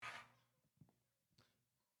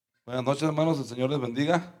Buenas noches, hermanos, el Señor les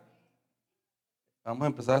bendiga. Vamos a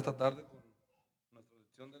empezar esta tarde con nuestra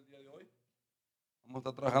lección del día de hoy. Vamos a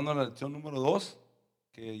estar trabajando en la lección número 2,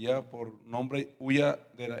 que lleva por nombre Huya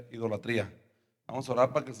de la idolatría. Vamos a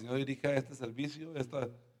orar para que el Señor dirija este servicio,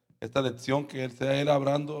 esta lección, que Él sea Él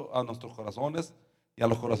hablando a nuestros corazones y a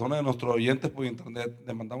los corazones de nuestros oyentes por internet.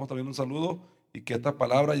 Le mandamos también un saludo y que esta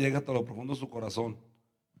palabra llegue hasta lo profundo de su corazón.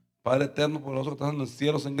 Padre eterno, poderoso que estás en el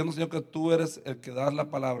cielo, Señor, que tú eres el que das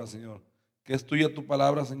la palabra, Señor. Que es tuya tu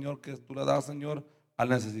palabra, Señor, que tú la das, Señor, al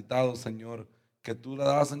necesitado, Señor. Que tú la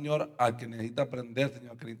das, Señor, al que necesita aprender,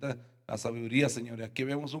 Señor, que necesita la sabiduría, Señor. Y aquí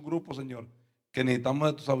vemos un grupo, Señor, que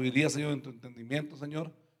necesitamos de tu sabiduría, Señor, de tu entendimiento,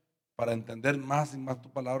 Señor, para entender más y más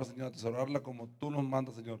tu palabra, Señor, atesorarla como tú nos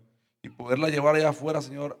mandas, Señor. Y poderla llevar allá afuera,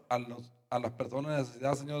 Señor, a las personas en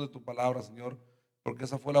necesidad, Señor, de tu palabra, Señor, porque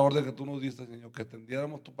esa fue la orden que tú nos diste, Señor, que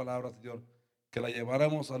extendiéramos tu palabra, Señor, que la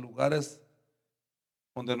lleváramos a lugares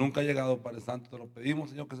donde nunca ha llegado, Padre Santo. Te lo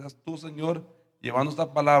pedimos, Señor, que seas tú, Señor, llevando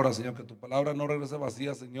esta palabra, Señor, que tu palabra no regrese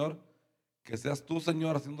vacía, Señor, que seas tú,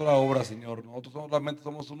 Señor, haciendo la obra, Señor. Nosotros solamente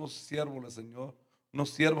somos unos siervos, Señor,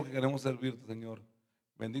 unos siervos que queremos servirte, Señor.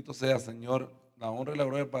 Bendito sea, Señor, la honra y la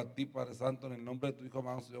gloria para ti, Padre Santo, en el nombre de tu Hijo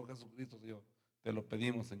amado, Señor Jesucristo, Señor. Te lo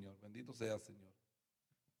pedimos, Señor. Bendito sea, Señor.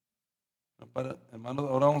 Hermanos,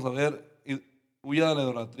 ahora vamos a ver, huya de la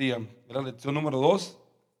idolatría. Es la lección número 2.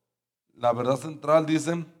 La verdad central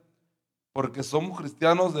dice, porque somos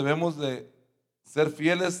cristianos debemos de ser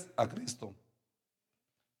fieles a Cristo.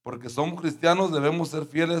 Porque somos cristianos debemos ser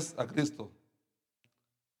fieles a Cristo.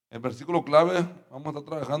 El versículo clave, vamos a estar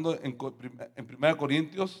trabajando en 1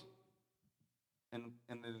 Corintios,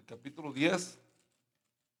 en el capítulo 10,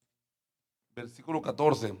 versículo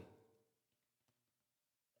 14.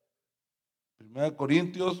 1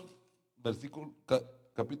 Corintios,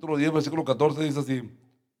 capítulo 10, versículo 14 dice así: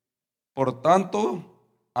 por tanto,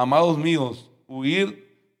 amados míos,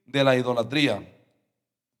 huir de la idolatría.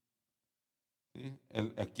 ¿Sí?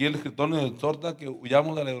 Aquí el escritor nos exhorta que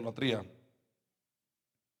huyamos de la idolatría.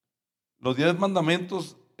 Los 10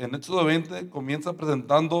 mandamientos en Éxodo 20 comienza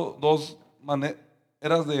presentando dos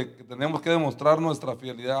maneras de que tenemos que demostrar nuestra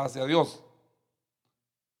fidelidad hacia Dios.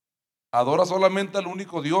 Adora solamente al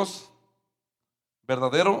único Dios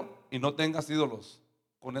verdadero y no tengas ídolos.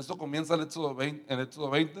 Con eso comienza el Éxodo 20, en Éxodo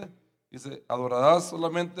 20 dice: adorarás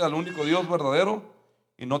solamente al único Dios verdadero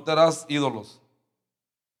y no te harás ídolos.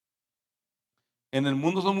 En el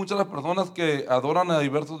mundo son muchas las personas que adoran a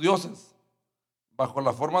diversos dioses bajo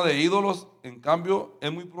la forma de ídolos. En cambio,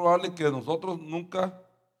 es muy probable que nosotros nunca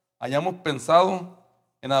hayamos pensado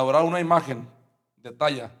en adorar una imagen de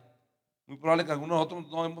talla. Muy probable que algunos de nosotros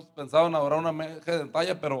no hemos pensado en adorar una imagen de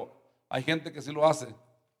talla, pero hay gente que sí lo hace,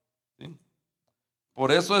 ¿sí?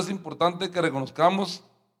 Por eso es importante que reconozcamos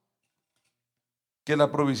que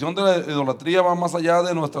la provisión de la idolatría va más allá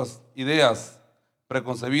de nuestras ideas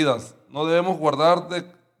preconcebidas. No debemos guardar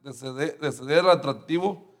de ceder al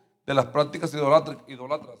atractivo de las prácticas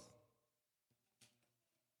idólatras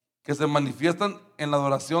que se manifiestan en la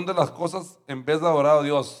adoración de las cosas en vez de adorar a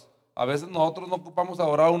Dios. A veces nosotros no ocupamos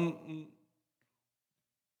adorar un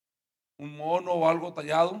mono o algo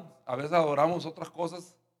tallado, a veces adoramos otras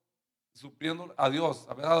cosas supliendo a Dios.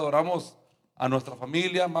 A veces adoramos a nuestra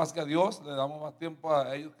familia más que a Dios, le damos más tiempo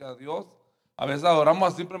a ellos que a Dios. A veces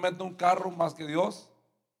adoramos simplemente un carro más que Dios.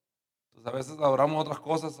 Entonces a veces adoramos otras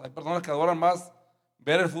cosas. Hay personas que adoran más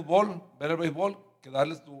ver el fútbol, ver el béisbol, que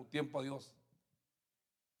darles tu tiempo a Dios.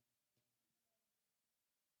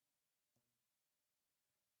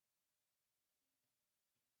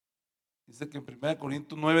 Dice que en 1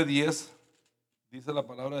 Corintios 9:10 dice la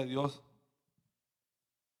palabra de Dios: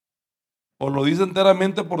 os lo dice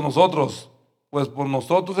enteramente por nosotros, pues por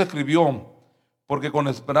nosotros escribió, porque con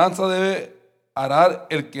esperanza debe arar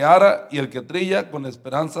el que ara y el que trilla, con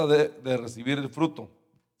esperanza de recibir el fruto.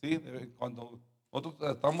 ¿Sí? Cuando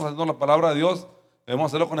nosotros estamos haciendo la palabra de Dios, debemos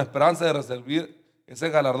hacerlo con esperanza de recibir ese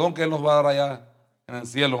galardón que Él nos va a dar allá en el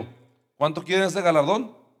cielo. ¿Cuántos quieren ese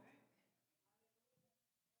galardón?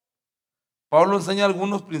 Pablo enseña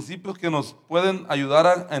algunos principios que nos pueden ayudar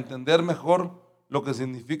a entender mejor lo que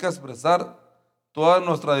significa expresar toda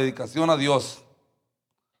nuestra dedicación a Dios.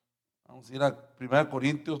 Vamos a ir a 1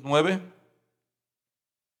 Corintios 9.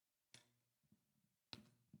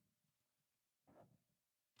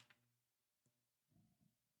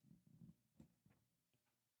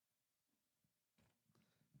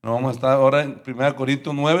 Vamos a estar ahora en 1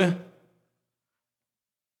 Corintios 9,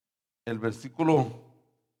 el versículo,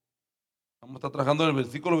 vamos a estar trabajando en el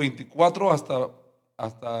versículo 24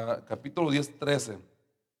 hasta capítulo 10, 13.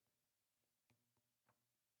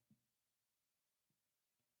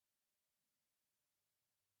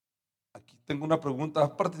 tengo una pregunta. ¿Has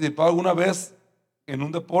participado alguna vez en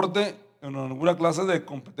un deporte, en alguna clase de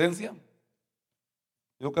competencia?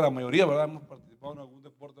 Digo que la mayoría, ¿verdad? Hemos participado en algún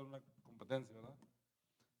deporte, en una competencia, ¿verdad?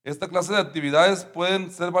 Esta clase de actividades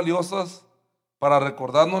pueden ser valiosas para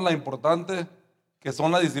recordarnos la importante que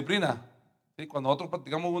son la disciplina. ¿Sí? Cuando nosotros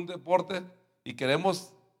practicamos un deporte y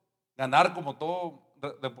queremos ganar como todo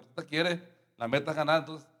deportista quiere, la meta es ganar,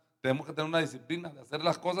 entonces tenemos que tener una disciplina de hacer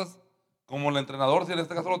las cosas como el entrenador, si en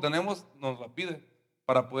este caso lo tenemos, nos la pide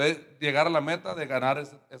para poder llegar a la meta de ganar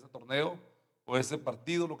ese torneo o ese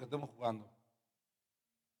partido, lo que estemos jugando.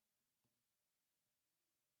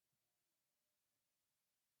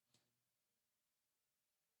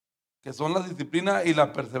 Que son la disciplina y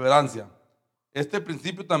la perseverancia. Este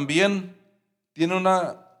principio también tiene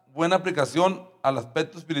una buena aplicación al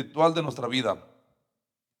aspecto espiritual de nuestra vida.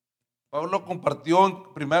 Pablo compartió en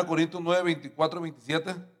 1 Corintios 9, 24 y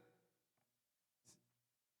 27.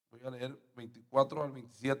 Voy a leer 24 al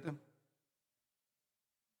 27.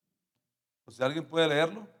 O si alguien puede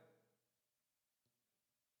leerlo.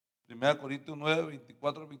 1 Corintios 9,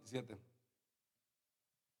 24 al 27.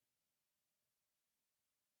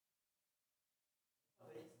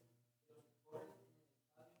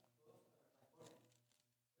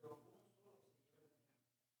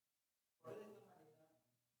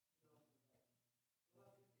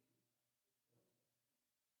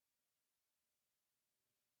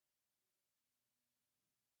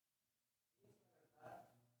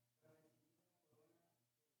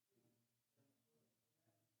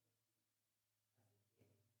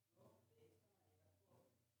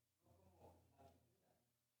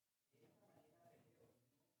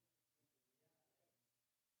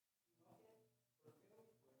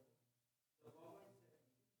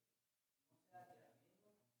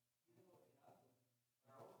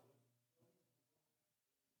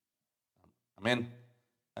 Amén.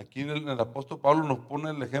 Aquí el apóstol Pablo nos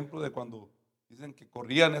pone el ejemplo de cuando dicen que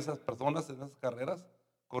corrían esas personas en esas carreras,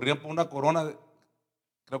 corrían por una corona,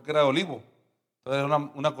 creo que era de olivo, entonces era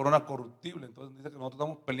una corona corruptible. Entonces dice que nosotros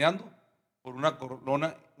estamos peleando por una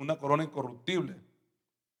corona incorruptible,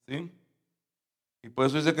 ¿sí? Y por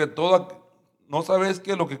eso dice que no sabes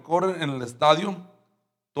que lo que corren en el estadio,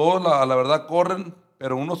 todos a la verdad corren,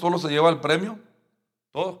 pero uno solo se lleva el premio.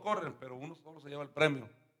 Todos corren, pero uno solo se lleva el premio.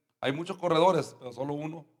 Hay muchos corredores, pero solo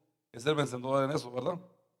uno es el vencedor en eso, ¿verdad?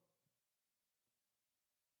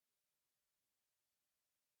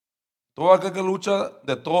 Todo aquel que lucha,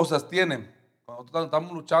 de todo se abstiene. Cuando nosotros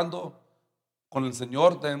estamos luchando con el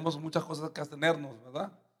Señor, tenemos muchas cosas que abstenernos,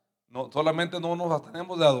 ¿verdad? No, solamente no nos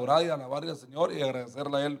abstenemos de adorar y alabar al Señor y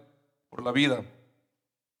agradecerle a Él por la vida.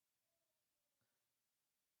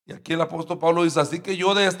 Y aquí el apóstol Pablo dice, así que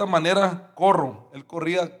yo de esta manera corro. Él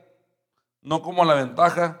corría no como a la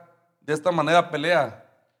ventaja, de esta manera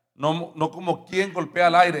pelea. No como quien golpea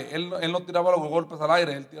al aire. Él no tiraba los golpes al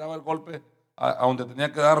aire, él tiraba el golpe a donde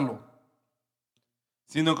tenía que darlo.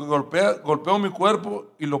 Sino que golpeo mi cuerpo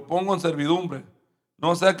y lo pongo en servidumbre.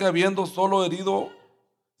 No sea que habiendo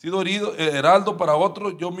sido herido, heraldo para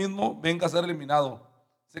otro, yo mismo venga a ser eliminado.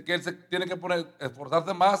 Sé que él se tiene que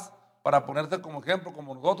esforzarse más para ponerse como ejemplo,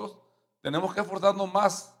 como nosotros. Tenemos que esforzarnos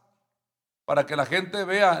más para que la gente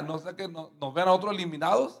vea, no sé que nos vean a otros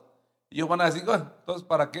eliminados y ellos van a decir, "Ah, entonces,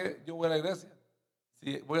 ¿para qué yo voy a la iglesia?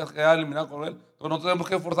 Si voy a quedar eliminado con él". Entonces nosotros tenemos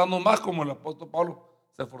que esforzarnos más como el apóstol Pablo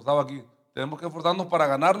se esforzaba aquí. Tenemos que esforzarnos para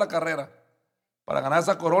ganar la carrera, para ganar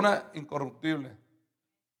esa corona incorruptible.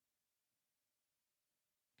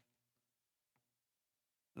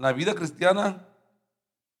 La vida cristiana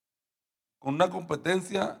con una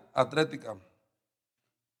competencia atlética.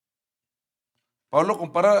 Pablo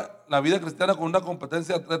compara la vida cristiana con una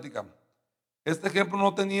competencia atlética. Este ejemplo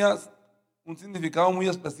no tenía un significado muy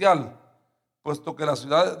especial, puesto que la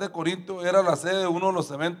ciudad de Corinto era la sede de uno de los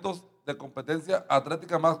eventos de competencia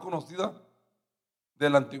atlética más conocida de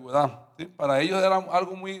la antigüedad. ¿Sí? Para ellos era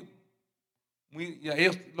algo y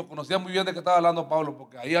ellos lo conocían muy bien de qué estaba hablando Pablo,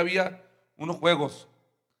 porque ahí había unos juegos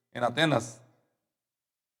en Atenas.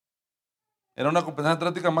 Era una competencia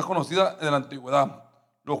atlética más conocida de la antigüedad,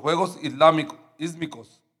 los juegos islámicos.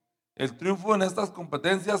 El triunfo en estas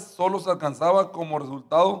competencias solo se alcanzaba como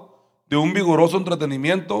resultado de un vigoroso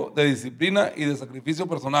entretenimiento, de disciplina y de sacrificio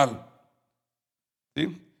personal.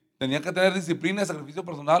 ¿Sí? Tenía que tener disciplina y sacrificio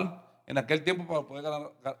personal en aquel tiempo para poder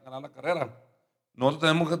ganar la carrera. Nosotros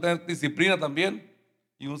tenemos que tener disciplina también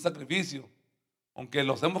y un sacrificio, aunque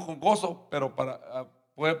lo hacemos con gozo, pero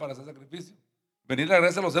puede parecer sacrificio. Venir a la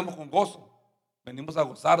iglesia lo hacemos con gozo, venimos a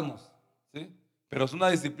gozarnos, ¿sí? Pero es una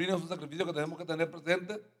disciplina, es un sacrificio que tenemos que tener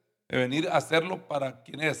presente de venir a hacerlo para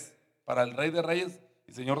quien es, para el Rey de Reyes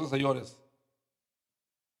y Señor de Señores.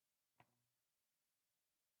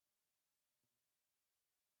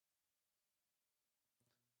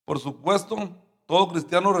 Por supuesto, todo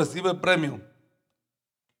cristiano recibe premio.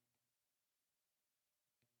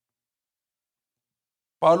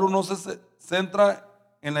 Pablo no se centra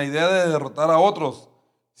en la idea de derrotar a otros,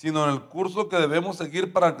 sino en el curso que debemos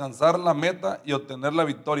seguir para alcanzar la meta y obtener la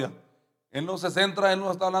victoria. Él no se centra, él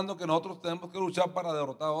no está hablando que nosotros tenemos que luchar para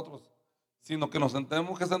derrotar a otros, sino que nos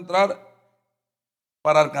tenemos que centrar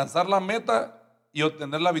para alcanzar la meta y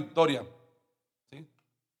obtener la victoria. ¿Sí?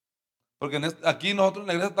 Porque aquí nosotros en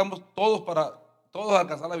la iglesia estamos todos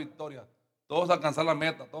alcanzar la victoria, todos alcanzar la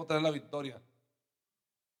meta, todos tener la victoria.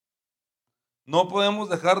 No podemos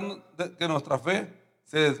dejar que nuestra fe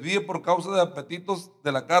se desvíe por causa de apetitos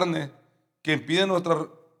de la carne que impiden nuestra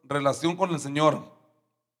relación con el Señor.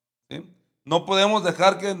 ¿Sí? No podemos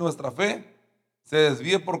dejar que nuestra fe se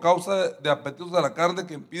desvíe por causa de apetitos de la carne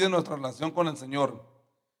que impiden nuestra relación con el Señor.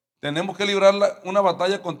 Tenemos que librar una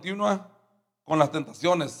batalla continua con las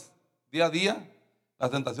tentaciones. Día a día,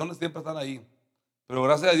 las tentaciones siempre están ahí. Pero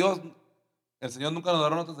gracias a Dios, el Señor nunca nos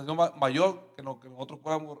dará una tentación mayor que nosotros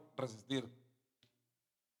podamos resistir.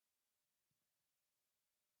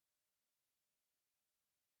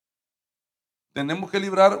 Tenemos que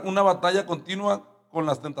librar una batalla continua con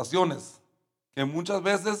las tentaciones, que muchas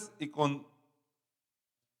veces y con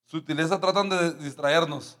sutileza tratan de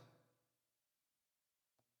distraernos.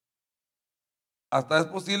 Hasta es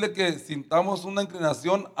posible que sintamos una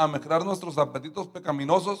inclinación a mezclar nuestros apetitos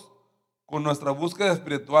pecaminosos con nuestra búsqueda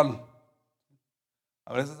espiritual.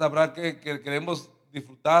 A veces habrá que queremos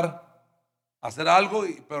disfrutar, hacer algo,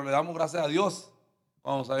 pero le damos gracias a Dios,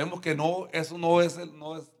 cuando sabemos que no, eso no es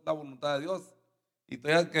la voluntad de Dios. Y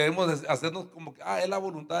todavía queremos hacernos como que, es la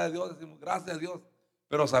voluntad de Dios, decimos gracias a Dios,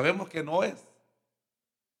 pero sabemos que no es.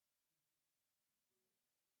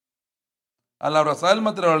 Al abrazar el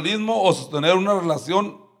materialismo o sostener una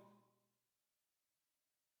relación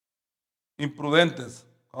imprudentes,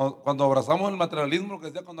 cuando abrazamos el materialismo, lo que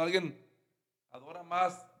decía, cuando alguien adora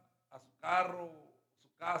más a su carro, su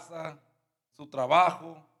casa, su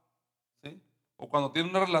trabajo, ¿sí? O cuando tiene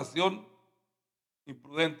una relación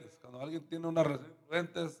imprudentes, cuando alguien tiene una relación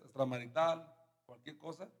imprudente, extramarital, cualquier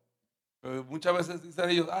cosa, pero muchas veces dicen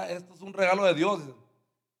ellos, esto es un regalo de Dios,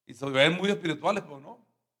 y se ven muy espirituales, pero no.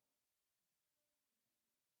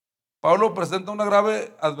 Pablo presenta una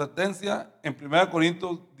grave advertencia en 1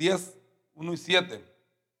 Corintios 10, 1 y 7.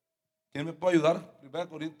 ¿Quién me puede ayudar? 1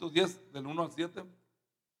 Corintios 10, del 1 al 7.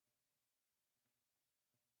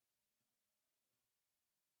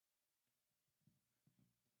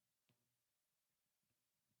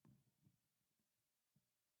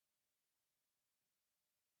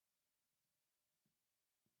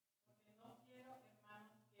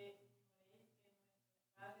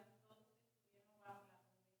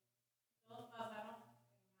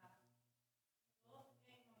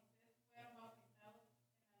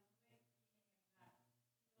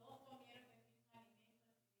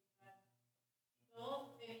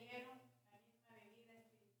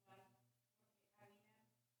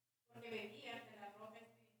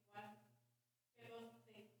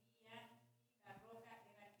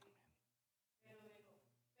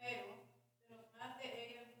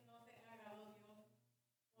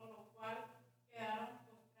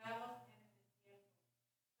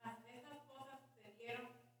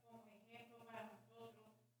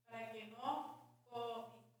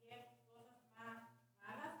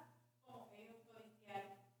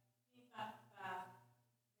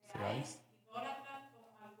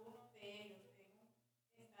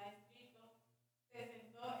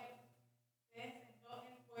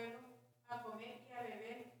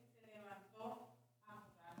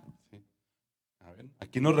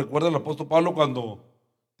 Aquí nos recuerda el apóstol Pablo cuando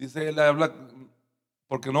dice, él habla,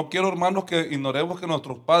 porque no quiero, hermanos, que ignoremos que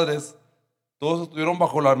nuestros padres todos estuvieron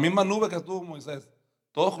bajo la misma nube que estuvo Moisés.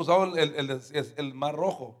 Todos cruzaron el mar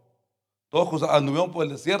rojo, todos anduvieron por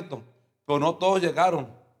el desierto, pero no todos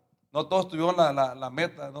llegaron, no todos tuvieron la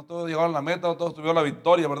meta, no todos llegaron a la meta, no todos tuvieron la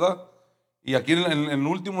victoria, ¿verdad? Y aquí en el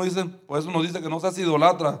último dice, por eso nos dice que no seas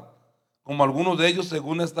idolatra, como algunos de ellos,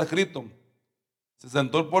 según está escrito. Se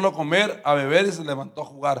sentó el pueblo a comer, a beber y se levantó a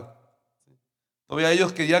jugar. Todavía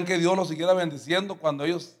ellos querían que Dios los siguiera bendiciendo cuando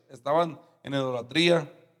ellos estaban en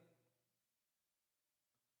idolatría.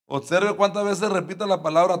 Observe cuántas veces repite la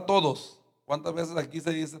palabra todos. Cuántas veces aquí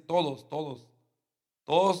se dice todos, todos.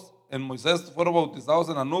 Todos en Moisés fueron bautizados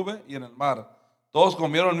en la nube y en el mar. Todos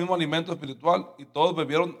comieron el mismo alimento espiritual y todos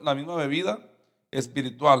bebieron la misma bebida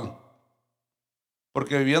espiritual.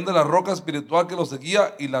 Porque vivían de la roca espiritual que los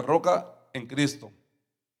seguía y la roca en Cristo.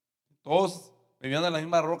 Todos vivían de la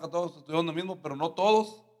misma roca, todos estuvieron lo mismo, pero no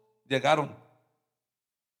todos llegaron.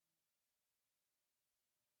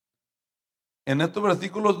 En estos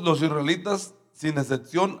versículos, los israelitas, sin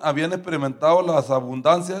excepción, habían experimentado las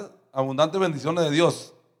abundantes bendiciones de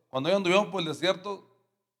Dios. Cuando ellos anduvieron por el desierto,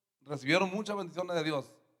 recibieron muchas bendiciones de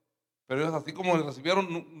Dios. Pero ellos, así como recibieron,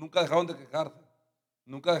 nunca dejaron de quejarse.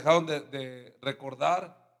 Nunca dejaron de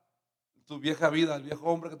recordar su vieja vida, el viejo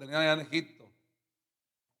hombre que tenían allá en Egipto.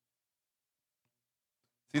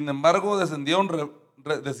 Sin embargo, decidieron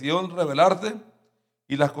rebelarse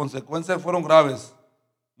y las consecuencias fueron graves.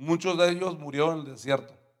 Muchos de ellos murieron en el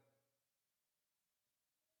desierto.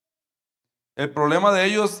 El problema de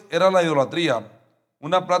ellos era la idolatría,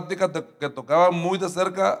 una práctica que tocaba muy de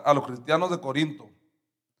cerca a los cristianos de Corinto.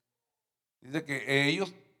 Dice que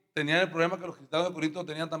ellos tenían el problema que los cristianos de Corinto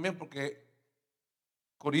tenían también, porque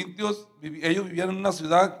ellos vivían en una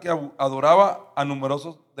ciudad que adoraba a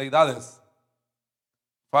numerosas deidades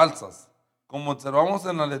falsas. Como observamos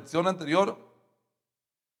en la lección anterior,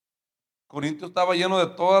 Corinto estaba lleno de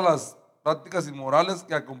todas las prácticas inmorales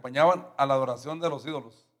que acompañaban a la adoración de los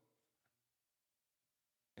ídolos.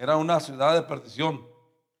 Era una ciudad de perdición,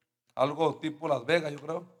 algo tipo Las Vegas, yo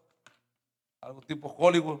creo, algo tipo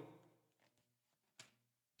Hollywood.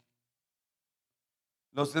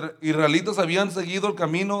 Los israelitas habían seguido el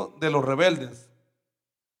camino de los rebeldes,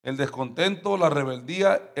 el descontento, la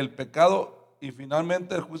rebeldía, el pecado y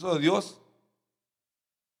finalmente el juicio de Dios.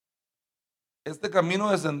 Este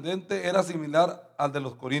camino descendente era similar al de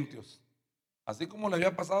los corintios. Así como le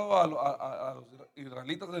había pasado a los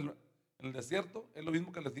israelitas en el desierto, es lo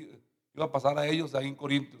mismo que les iba a pasar a ellos ahí en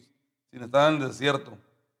Corintios, sin estar en el desierto.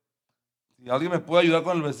 Si alguien me puede ayudar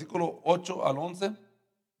con el versículo 8 al 11.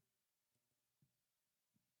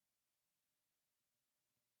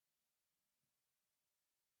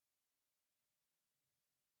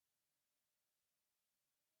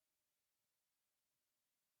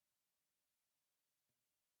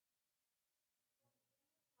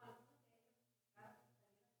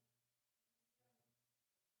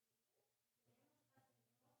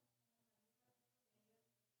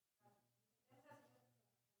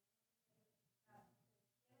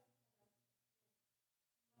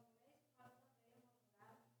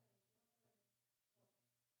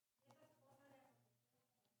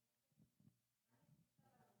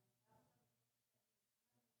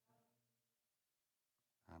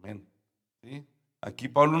 Amén. ¿Sí? Aquí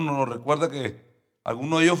Pablo nos recuerda que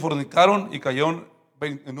algunos de ellos fornicaron y cayeron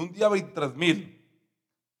en un día 23,000.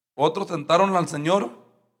 Otros tentaron al Señor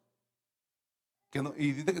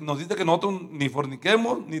y nos dice que nosotros ni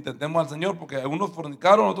forniquemos ni tentemos al Señor, porque algunos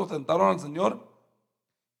fornicaron, otros tentaron al Señor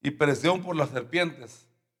y perecieron por las serpientes.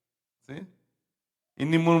 ¿Sí? Y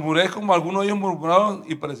ni murmuréis como algunos de ellos murmuraron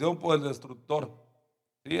y perecieron por el destructor.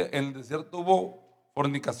 ¿Sí? En el desierto hubo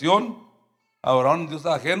fornicación, adoraron dioses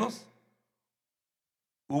ajenos,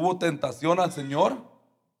 hubo tentación al Señor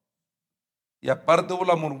y aparte hubo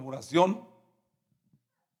la murmuración,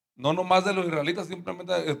 no nomás de los israelitas,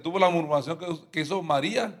 simplemente estuvo la murmuración que hizo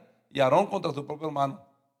María y Aarón contra su propio hermano.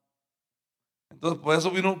 Entonces por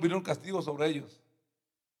eso vino un castigo sobre ellos.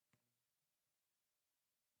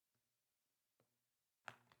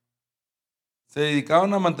 Se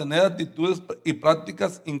dedicaban a mantener actitudes y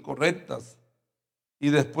prácticas incorrectas y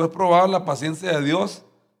después probaban la paciencia de Dios,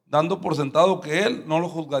 dando por sentado que Él no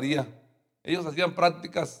los juzgaría. Ellos hacían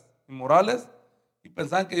prácticas inmorales y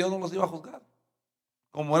pensaban que Dios no los iba a juzgar.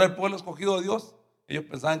 Como era el pueblo escogido de Dios, ellos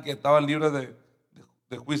pensaban que estaban libres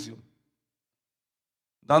de juicio,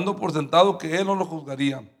 dando por sentado que Él no los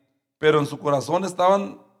juzgaría, pero en su corazón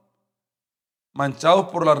estaban manchados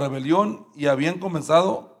por la rebelión y habían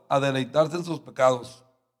comenzado a deleitarse en sus pecados.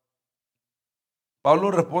 Pablo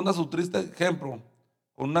responde a su triste ejemplo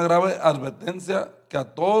con una grave advertencia que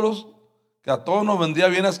a todos nos vendría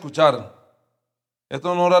bien a escuchar.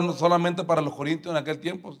 Esto no era solamente para los corintios en aquel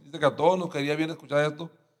tiempo, dice que a todos nos quería bien escuchar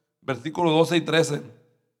esto. Versículos 12 y 13.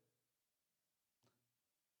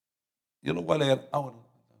 Yo lo voy a leer.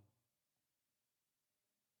 Bueno.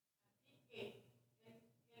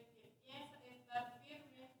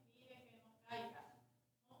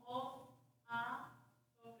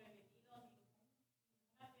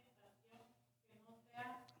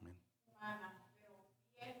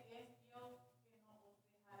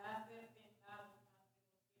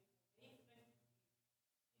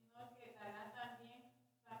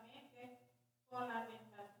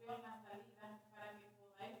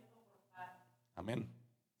 Amén.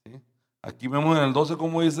 ¿Sí? Aquí vemos en el 12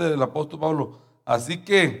 como dice el apóstol Pablo. Así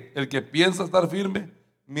que el que piensa estar firme,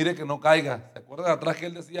 mire que no caiga. ¿Se acuerdan atrás que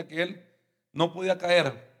él decía que él no podía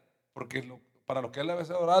caer? Porque para los que él le había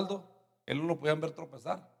sido orando, él no lo podían ver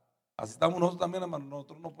tropezar. Así estamos nosotros también, hermano.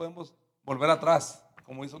 Nosotros no podemos volver atrás,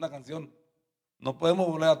 como dice una canción. No podemos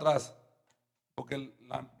volver atrás. Porque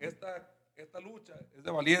esta lucha es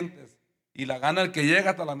de valientes y la gana el que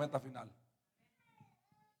llega hasta la meta final.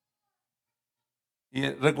 Y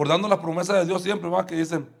recordando las promesas de Dios siempre más que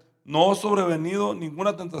dicen, no os sobrevenido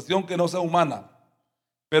ninguna tentación que no sea humana,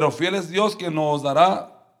 pero fiel es Dios que nos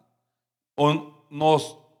dará o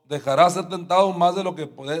nos dejará ser tentados más de lo que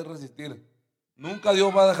podéis resistir. Nunca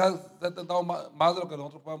Dios va a dejar ser tentado más de lo que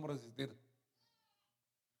nosotros podamos resistir.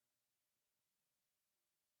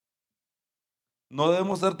 No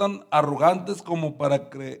debemos ser tan arrogantes como para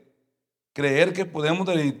creer que podemos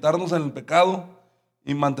deleitarnos en el pecado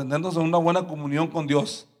y mantenernos en una buena comunión con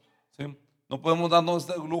Dios. ¿Sí? No podemos darnos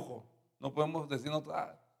este lujo. No podemos decirnos,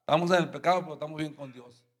 estamos en el pecado, pero estamos bien con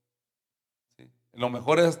Dios. ¿Sí? Lo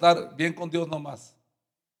mejor es estar bien con Dios nomás.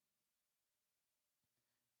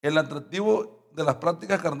 El atractivo de las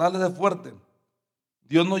prácticas carnales es fuerte.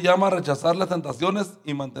 Dios nos llama a rechazar las tentaciones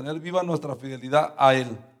y mantener viva nuestra fidelidad a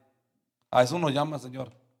Él. A eso nos llama el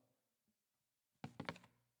Señor.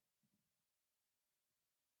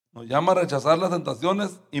 Nos llama a rechazar las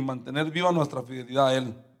tentaciones y mantener viva nuestra fidelidad a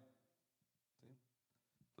Él.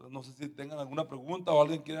 Entonces, no sé si tengan alguna pregunta o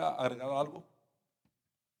alguien quiera agregar algo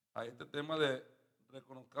a este tema de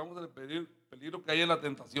reconozcamos el peligro que hay en la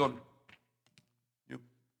tentación.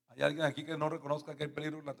 ¿Hay alguien aquí que no reconozca que hay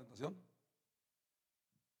peligro en la tentación?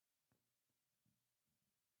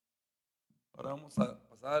 Ahora vamos a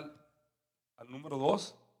pasar al número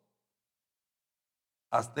 2.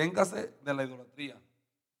 Absténgase de la idolatría.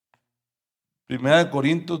 Primera de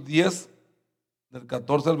Corintios 10, del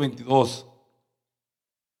 14 al 22.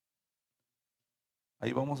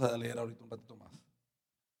 Ahí vamos a leer ahorita un ratito más.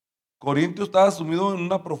 Corintios estaba sumido en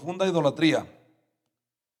una profunda idolatría.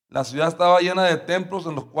 La ciudad estaba llena de templos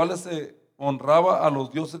en los cuales se honraba a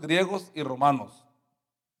los dioses griegos y romanos.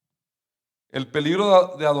 El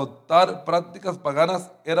peligro de adoptar prácticas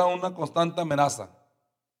paganas era una constante amenaza.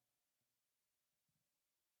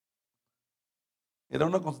 Era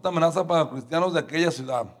una constante amenaza para los cristianos de aquella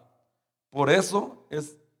ciudad. Por eso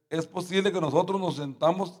es posible que nosotros nos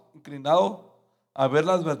sentamos inclinados a ver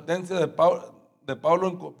la advertencia de Pablo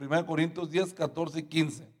en 1 Corintios 10, 14 y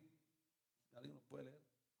 15. ¿Alguien lo puede leer?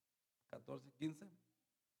 14 y 15.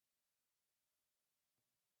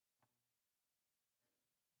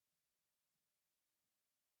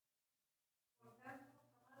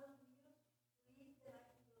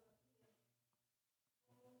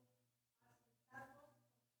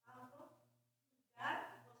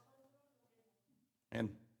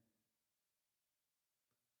 Bien.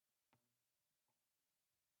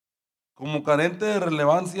 Como carente de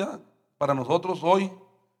relevancia para nosotros hoy,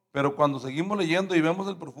 pero cuando seguimos leyendo y vemos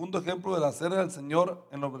el profundo ejemplo de la cena del Señor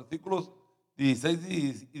en los versículos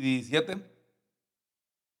 16 y 17,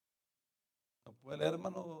 ¿lo puede leer,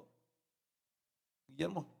 hermano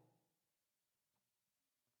Guillermo?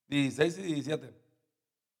 16 y 17.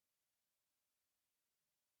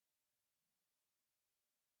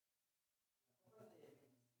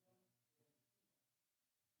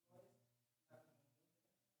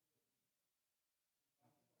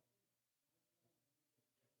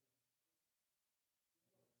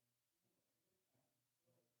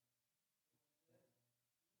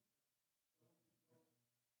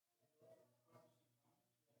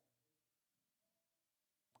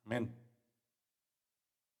 Amén.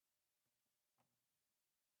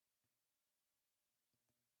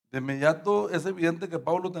 De inmediato es evidente que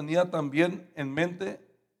Pablo tenía también en mente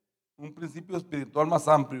un principio espiritual más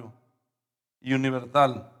amplio y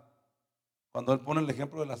universal. Cuando él pone el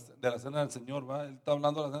ejemplo de la cena del Señor, ¿va? Él está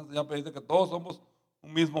hablando de la cena del Señor, pero dice que todos somos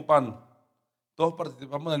un mismo pan. Todos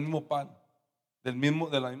participamos del mismo pan,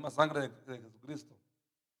 de la misma sangre de Jesucristo.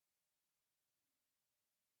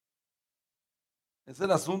 Es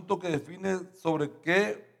el asunto que define sobre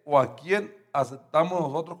qué o a quién aceptamos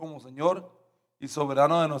nosotros como Señor y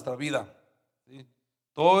soberano de nuestra vida. ¿Sí?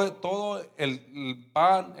 Todo el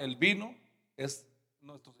pan, el vino, es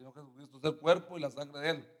nuestro Señor Jesucristo, es el cuerpo y la sangre de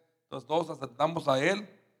Él. Entonces todos aceptamos a Él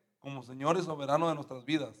como Señor y soberano de nuestras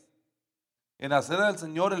vidas. En la cena del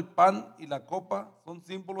Señor, el pan y la copa son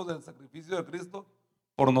símbolos del sacrificio de Cristo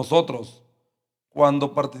por nosotros.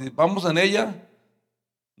 Cuando participamos en ella,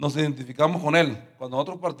 nos identificamos con Él. Cuando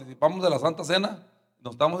nosotros participamos de la Santa Cena,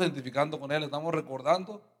 nos estamos identificando con Él, estamos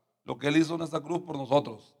recordando lo que Él hizo en esta cruz por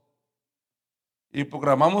nosotros. Y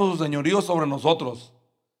proclamamos su señorío sobre nosotros.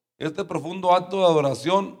 Este profundo acto de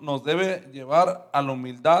adoración nos debe llevar a la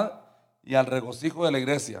humildad y al regocijo de la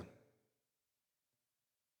iglesia.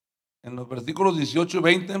 En los versículos 18 y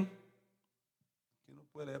 20, ¿quién lo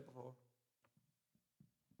puede leer, por favor?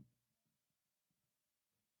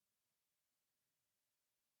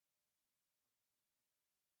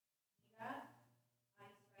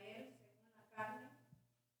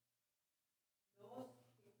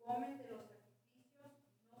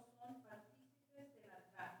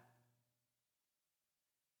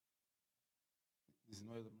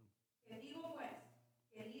 19 también. Te digo pues,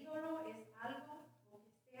 que el ídolo es algo, o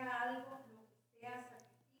que sea algo, lo que sea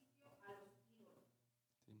sacrificio a los ídolos.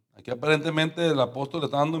 Sí. Aquí aparentemente el apóstol le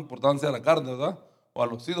está dando importancia a la carne, ¿verdad? O a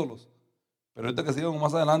los ídolos. Pero ahorita que sigamos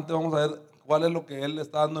más adelante vamos a ver cuál es lo que él le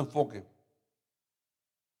está dando enfoque.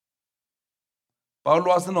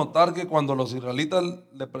 Pablo hace notar que cuando los israelitas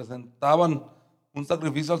le presentaban un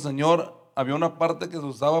sacrificio al Señor, había una parte que se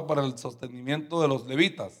usaba para el sostenimiento de los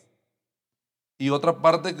levitas y otra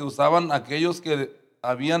parte que usaban aquellos que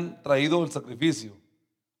habían traído el sacrificio.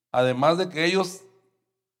 Además de que ellos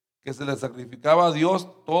que se les sacrificaba a Dios,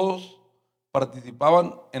 todos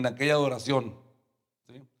participaban en aquella adoración.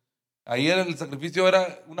 ¿Sí? Ahí el sacrificio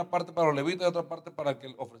era una parte para los levitas y otra parte para el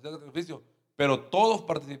que ofrecía el sacrificio, pero todos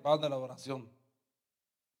participaban de la adoración.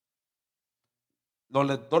 Los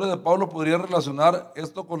lectores de Pablo podrían relacionar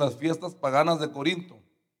esto con las fiestas paganas de Corinto.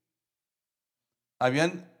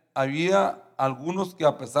 Había algunos que,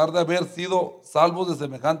 a pesar de haber sido salvos de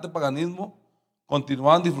semejante paganismo,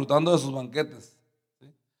 continuaban disfrutando de sus banquetes.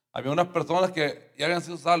 ¿Sí? Había unas personas que ya habían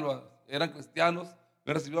sido salvas, eran cristianos,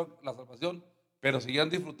 habían recibido la salvación, pero seguían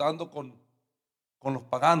disfrutando con los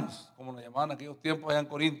paganos, como lo llamaban en aquellos tiempos allá en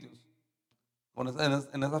Corintios,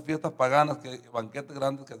 en esas fiestas paganas, banquetes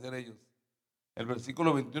grandes que hacían ellos. El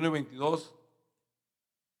versículo 21 y 22.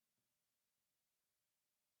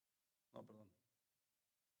 No, perdón.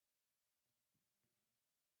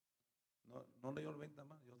 No leyó el 20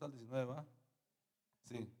 más, yo hasta el 19, ¿va?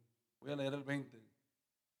 Sí, voy a leer el 20.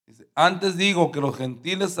 Dice, antes digo que los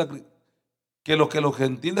gentiles que los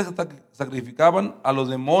gentiles sacrificaban a los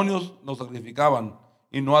demonios, los sacrificaban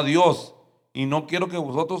y no a Dios. Y no quiero que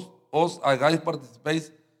vosotros os hagáis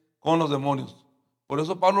participéis con los demonios. Por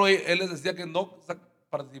eso Pablo él les decía que no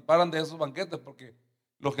participaran de esos banquetes, porque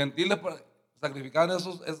los gentiles sacrificaban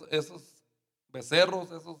esos becerros,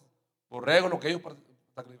 esos borregos, lo que ellos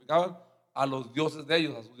sacrificaban a los dioses de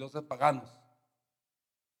ellos, a sus dioses paganos.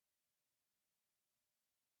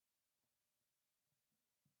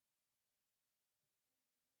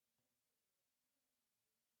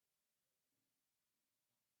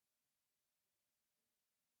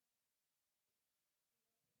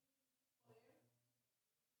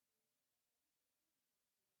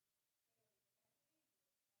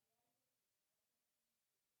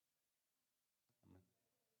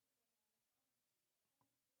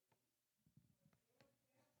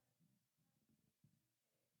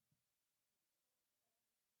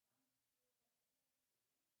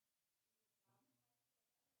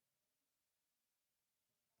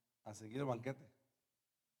 A seguir el banquete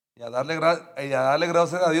y a darle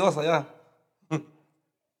gracias a Dios allá.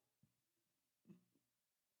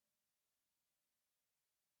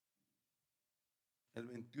 El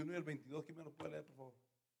 21 y el 22, ¿quién me lo puede leer, por favor?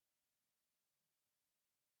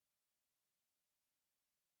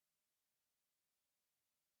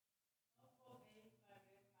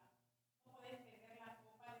 No podéis beber la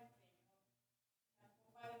copa del Señor, la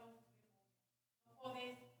copa de los demonios. No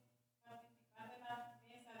podéis participar de la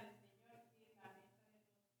mesa del Señor y de la mesa de los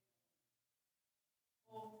demonios.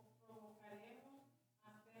 O provocaremos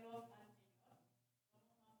a celos al Señor.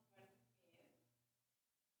 Somos más fuertes que Él.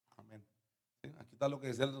 Amén. Sí, aquí está lo que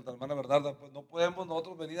decía nuestra hermana Bernarda. Pues no podemos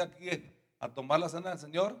nosotros venir aquí a tomar la cena del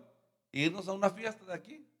Señor e irnos a una fiesta de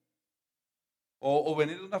aquí. O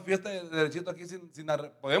venir a una fiesta de derechito aquí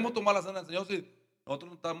podemos tomar la cena del Señor si nosotros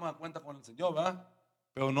no estamos a cuenta con el Señor, ¿verdad?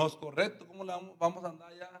 Pero no es correcto. ¿Cómo vamos a andar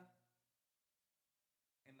allá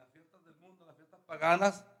en las fiestas del mundo, en las fiestas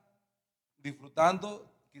paganas,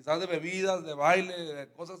 disfrutando quizás de bebidas, de baile,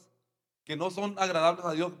 de cosas que no son agradables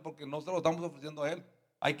a Dios porque no se lo estamos ofreciendo a Él?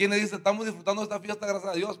 Hay quienes dicen, estamos disfrutando de esta fiesta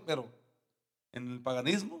gracias a Dios, pero en el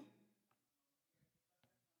paganismo,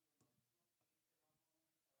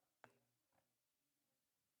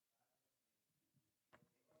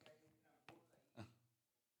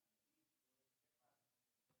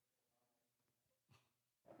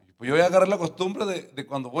 pues yo voy a agarrar la costumbre de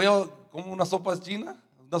cuando voy a como una sopa china,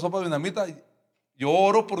 una sopa vietnamita, yo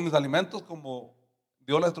oro por mis alimentos como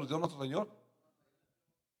dio la instrucción a nuestro Señor.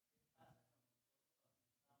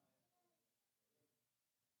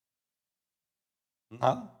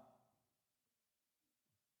 Nada.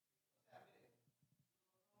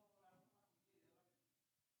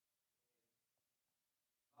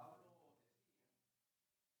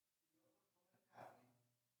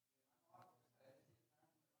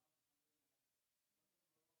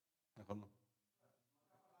 Mejor no.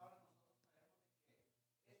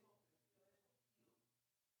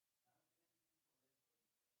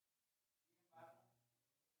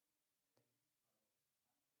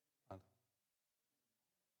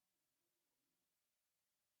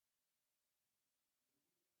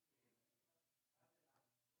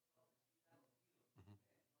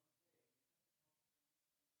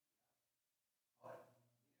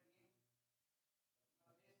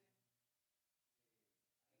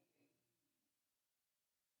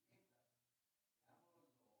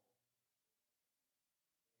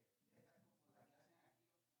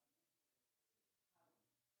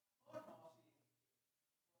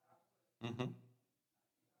 Ujú.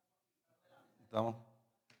 Estamos.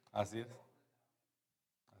 Así es.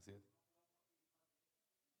 Así es.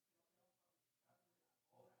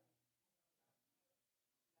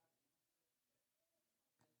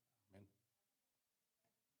 Amén.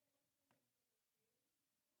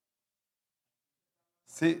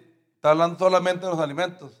 Sí, está hablando solamente de los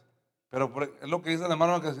alimentos, pero es lo que dice el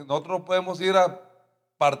hermano, que si nosotros no podemos ir a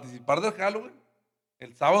participar del Halloween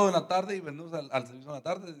el sábado en la tarde y venimos al servicio en la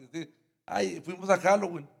tarde, es decir, ay, fuimos a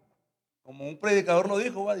Halloween, como un predicador lo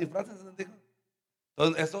dijo, va, disfrácense, dijo.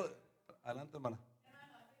 Entonces, eso, adelante, hermana.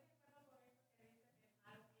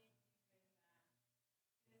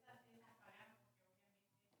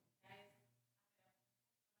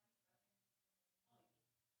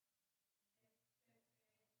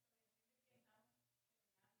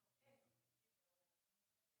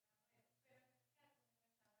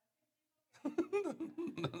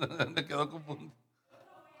 Me quedó confundido.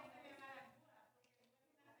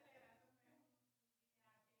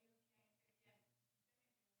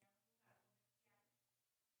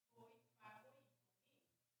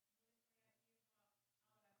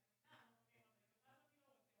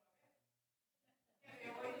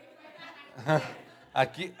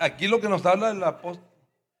 Aquí lo que nos habla el apóstol,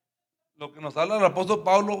 lo que nos habla el apóstol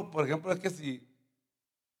Pablo, por ejemplo, es que si,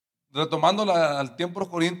 retomando al tiempo de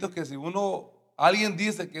los Corintios, que si alguien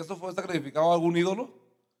dice que eso fue sacrificado a algún ídolo,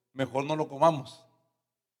 mejor no lo comamos.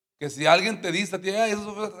 Que si alguien te dice a ti, "Ay,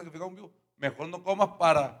 eso fue sacrificado a un ídolo", mejor no comas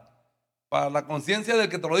para la conciencia del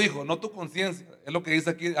que te lo dijo, no tu conciencia. Es lo que dice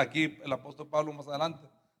aquí el apóstol Pablo más adelante.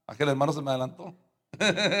 Aquel hermano se me adelantó.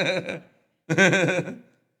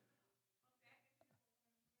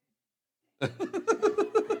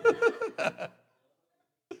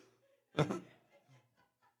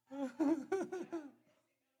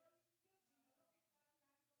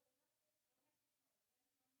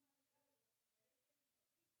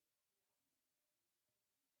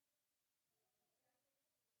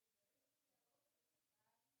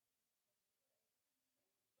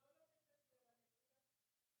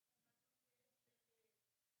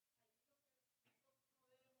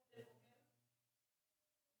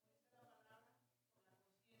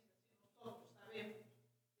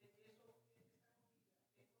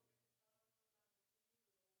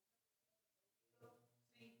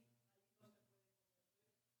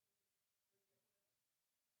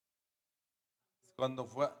 Cuando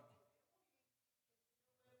fue,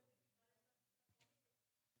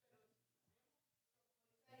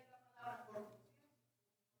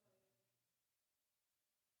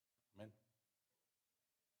 amén.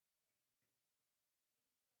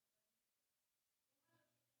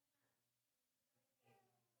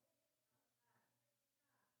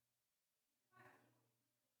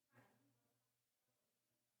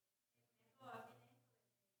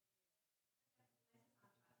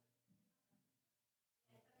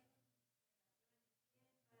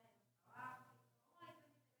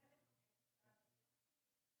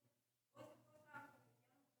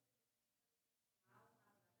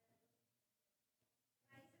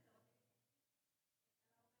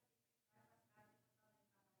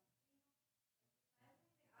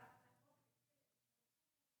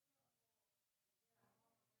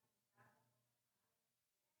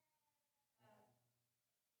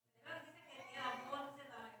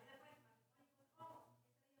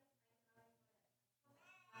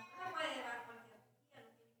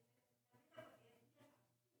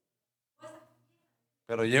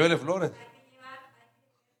 Pero llévele flores.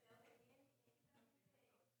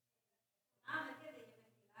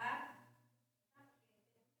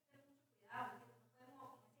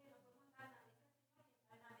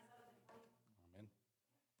 Amén.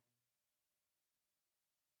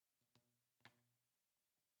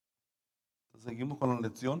 Entonces, seguimos con la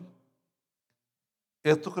lección.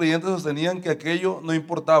 Estos creyentes sostenían que aquello no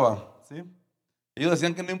importaba, ¿sí? Ellos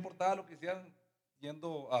decían que no importaba lo que hicieran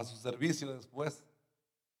yendo a su servicio después,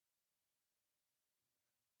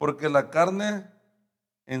 porque la carne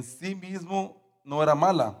en sí mismo no era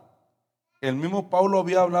mala. El mismo Pablo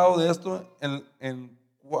había hablado de esto en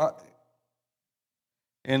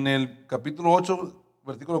el capítulo 8,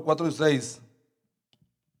 versículos 4 y 6.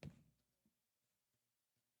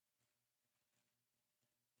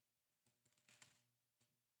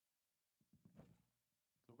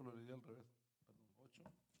 Creo que lo leí al revés. Perdón, 8.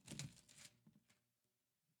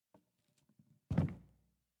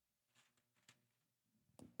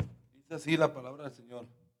 Dice así la palabra del Señor.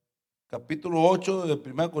 Capítulo 8 de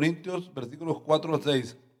 1 Corintios, versículos 4 al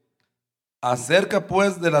 6. Acerca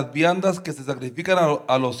pues de las viandas que se sacrifican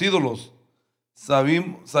a los ídolos,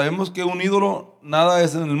 sabemos que un ídolo nada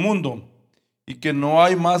es en el mundo, y que no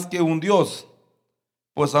hay más que un Dios.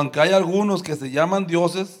 Pues aunque hay algunos que se llaman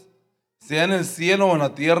dioses, sea en el cielo o en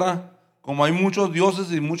la tierra, como hay muchos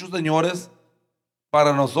dioses y muchos señores,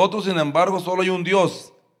 para nosotros, sin embargo, solo hay un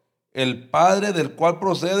Dios, el Padre, del cual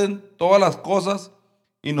proceden todas las cosas,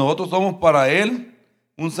 y nosotros somos para Él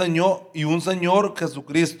un Señor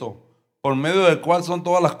Jesucristo, por medio del cual son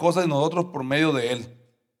todas las cosas y nosotros por medio de Él.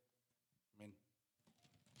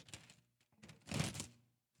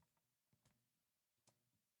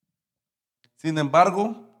 Sin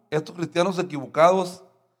embargo, estos cristianos equivocados,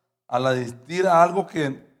 al asistir a algo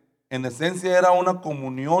que en esencia era una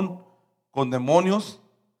comunión con demonios,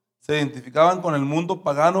 se identificaban con el mundo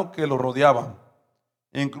pagano que los rodeaba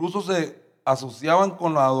e incluso se asociaban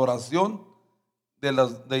con la adoración de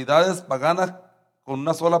las deidades paganas con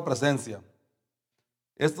una sola presencia.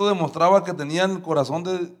 Esto demostraba que tenían el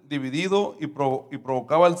corazón dividido y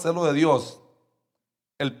provocaba el celo de Dios.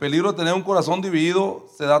 El peligro de tener un corazón dividido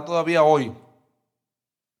se da todavía hoy.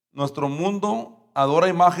 Nuestro mundo adora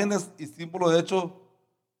imágenes y símbolos hechos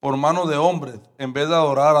por manos de hombres en vez de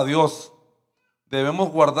adorar a Dios. Debemos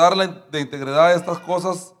guardar la integridad de estas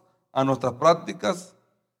cosas a nuestras prácticas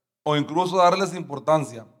o incluso darles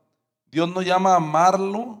importancia. Dios nos llama a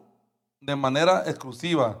amarlo de manera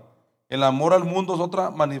exclusiva. El amor al mundo es otra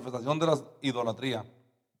manifestación de la idolatría.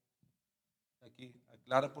 Aquí,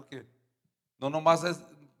 aclara, porque no nomás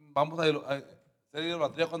vamos a hacer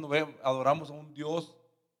idolatría cuando adoramos a un Dios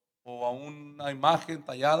o a una imagen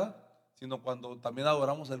tallada, sino cuando también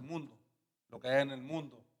adoramos el mundo, lo que hay en el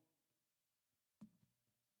mundo.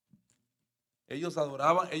 Ellos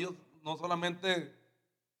adoraban, ellos no solamente,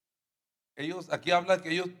 aquí habla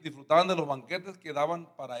que ellos disfrutaban de los banquetes que daban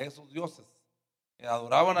para esos dioses.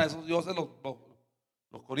 Adoraban a esos dioses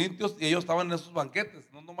los corintios, y ellos estaban en esos banquetes.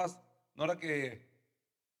 No era que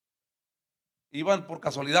iban por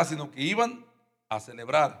casualidad, sino que iban a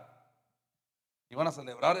celebrar. Iban a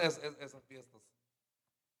celebrar esas fiestas.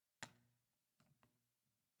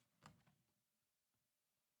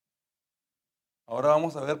 Ahora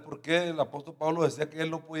vamos a ver por qué el apóstol Pablo decía que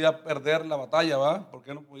él no podía perder la batalla, ¿va? ¿Por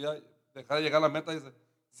qué no podía dejar de llegar a la meta? Dice,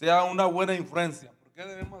 sea una buena influencia. ¿Por qué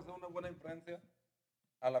debemos hacer una buena influencia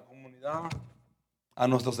a la comunidad, a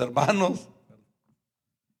nuestros hermanos,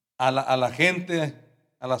 a la gente,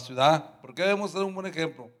 a la ciudad? ¿Por qué debemos ser un buen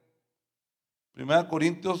ejemplo? 1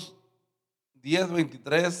 Corintios 10,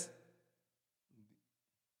 23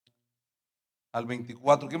 al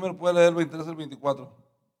 24. ¿Quién me lo puede leer el 23 al 24?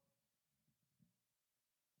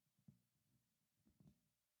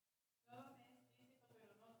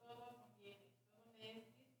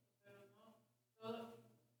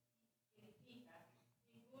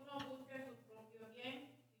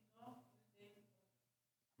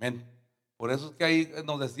 Amén. Por eso es que ahí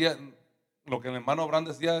nos decía, lo que el hermano Abraham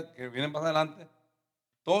decía, que viene más adelante,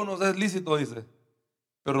 todo nos es lícito, dice,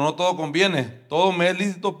 pero no todo conviene. Todo me es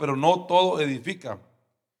lícito, pero no todo edifica.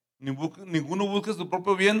 Ninguno busque su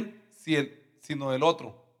propio bien, sino el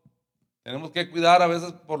otro. Tenemos que cuidar a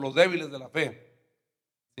veces por los débiles de la fe.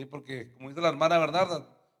 ¿Sí? Porque, como dice la hermana Bernarda,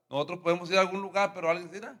 nosotros podemos ir a algún lugar, pero alguien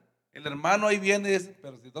dice, el hermano ahí viene,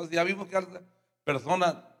 pero si entonces ya vimos que la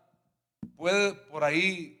persona puede por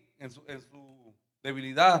ahí, en su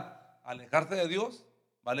debilidad, alejarse de Dios,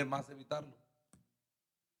 vale más evitarlo.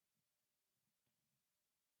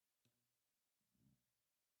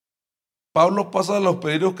 Pablo pasa de los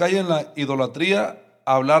peligros que hay en la idolatría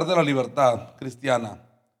a hablar de la libertad cristiana.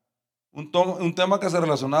 Un tema que se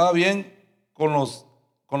relacionaba bien con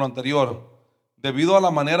lo anterior, debido a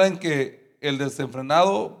la manera en que el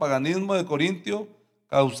desenfrenado paganismo de Corintio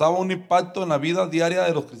causaba un impacto en la vida diaria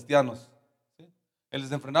de los cristianos. La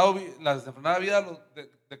desenfrenada vida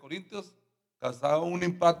de Corintios causaba un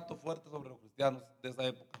impacto fuerte sobre los cristianos de esa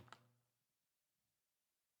época.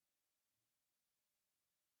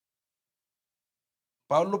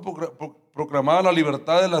 Pablo proclamaba la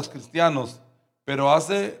libertad de los cristianos, pero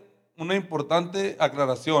hace una importante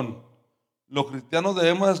aclaración. Los cristianos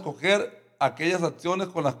debemos escoger aquellas acciones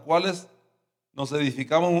con las cuales nos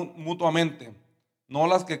edificamos mutuamente, no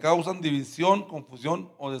las que causan división, confusión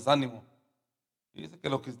o desánimo. Dice que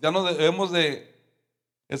los cristianos debemos de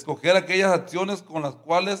escoger aquellas acciones con las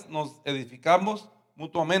cuales nos edificamos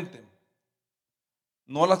mutuamente,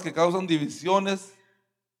 no las que causan divisiones,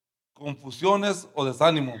 confusiones o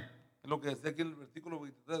desánimo. Es lo que decía aquí en el versículo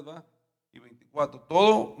 23, ¿va? Y 24.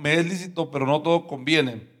 Todo me es lícito, pero no todo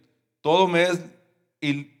conviene. Todo me es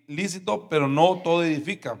ilícito, pero no todo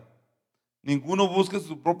edifica. Ninguno busque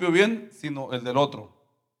su propio bien, sino el del otro.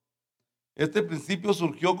 Este principio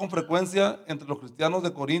surgió con frecuencia entre los cristianos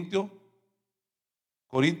de Corinto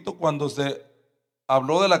cuando se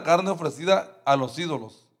habló de la carne ofrecida a los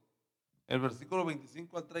ídolos. El versículo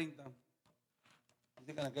 25 al 30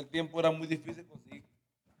 dice que en aquel tiempo era muy difícil conseguir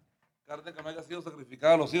carne que no haya sido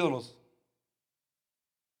sacrificada a los ídolos.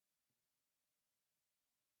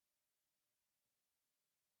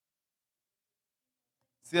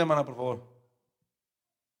 Sí, hermana, por favor.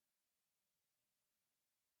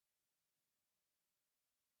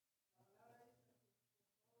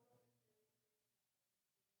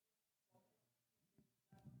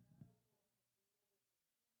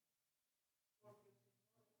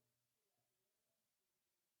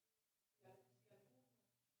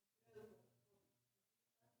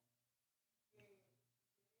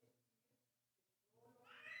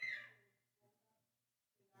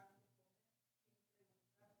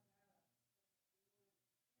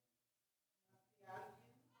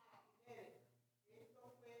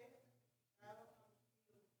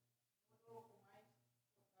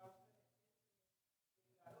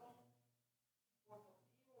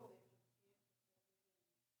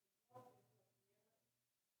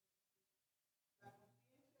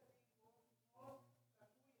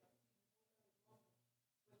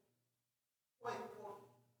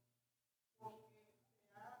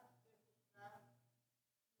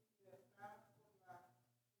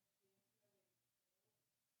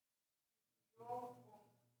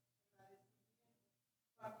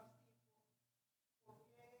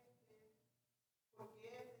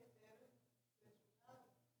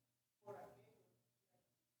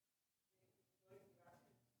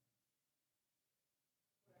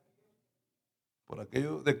 Por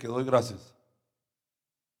aquello de que doy gracias.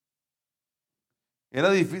 Era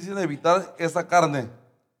difícil evitar esa carne,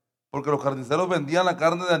 porque los carniceros vendían la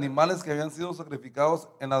carne de animales que habían sido sacrificados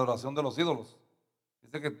en la adoración de los ídolos.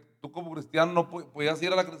 Dice que tú como cristiano no podías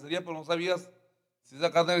ir a la carnicería, pero no sabías si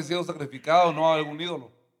esa carne había sido sacrificada o no a algún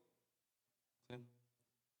ídolo. ¿Sí?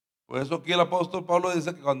 Por eso aquí el apóstol Pablo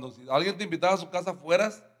dice que cuando si alguien te invitaba a su casa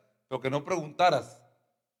fueras, pero que no preguntaras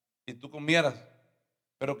y tú comieras.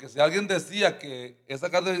 Pero que si alguien decía que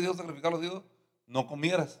esa carne había sido sacrificada a los ídolos, no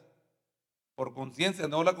comieras. Por conciencia,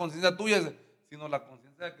 no la conciencia tuya, sino la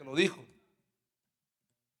conciencia de que lo dijo.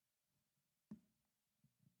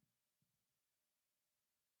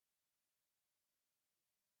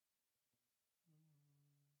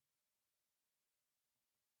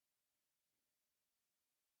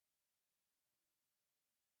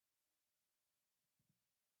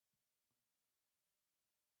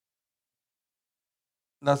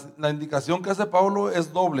 La indicación que hace Pablo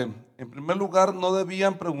es doble. En primer lugar, no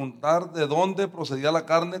debían preguntar de dónde procedía la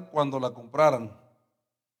carne cuando la compraran.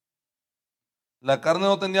 La carne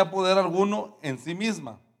no tenía poder alguno en sí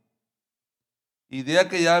misma, idea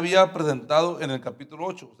que ya había presentado en el capítulo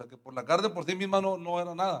 8. O sea que por la carne por sí misma no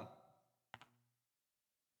era nada.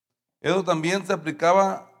 Eso también se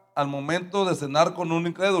aplicaba al momento de cenar con un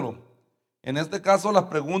incrédulo. En este caso, las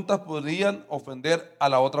preguntas podrían ofender a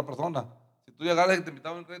la otra persona. Si tú llegaras y te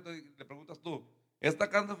invitaban a un incrédulo y le preguntas tú, ¿esta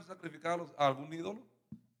carne fue sacrificada a algún ídolo?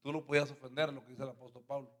 Tú lo podías ofender, lo que dice el apóstol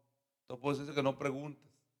Pablo. Entonces puedes decir que no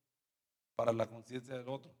preguntes para la conciencia del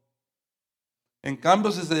otro. En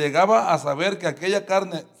cambio, si se llegaba a saber que aquella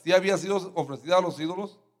carne sí había sido ofrecida a los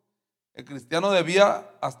ídolos, el cristiano debía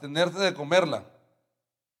abstenerse de comerla.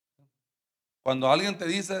 Cuando alguien te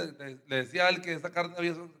dice, le decía a él que esa carne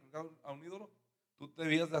había sido sacrificada a un ídolo, tú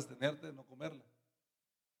debías de abstenerte de no comerla.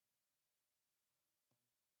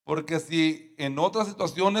 Porque si en otras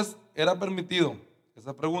situaciones era permitido,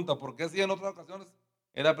 esa pregunta, ¿por qué si en otras ocasiones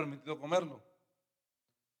era permitido comerlo?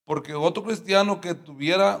 Porque otro cristiano que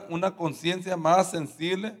tuviera una conciencia más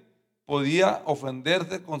sensible podía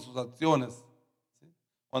ofenderse con sus acciones. ¿Sí?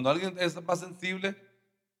 Cuando alguien es más sensible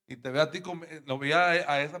y te ve a ti, lo veía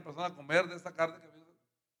a esa persona comer de esa carne,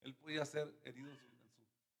 él podía ser herido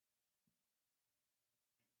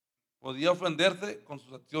podía ofenderse con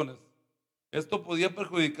sus acciones. Esto podía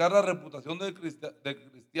perjudicar la reputación del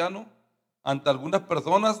cristiano ante algunas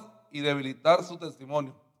personas y debilitar su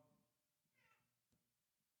testimonio.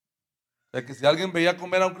 O sea que si alguien veía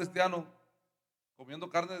comer a un cristiano comiendo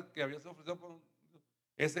carne que había sido ofrecido por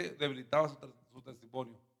ese debilitaba su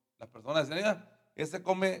testimonio. Las personas decían, ese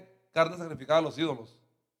come carne sacrificada a los ídolos.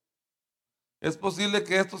 Es posible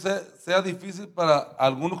que esto sea difícil para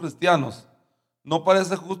algunos cristianos. No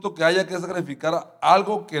parece justo que haya que sacrificar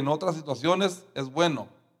algo que en otras situaciones es bueno.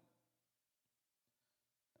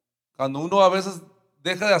 Cuando uno a veces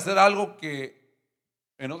deja de hacer algo que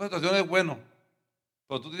en otras situaciones es bueno,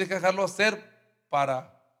 pero tú tienes que dejarlo hacer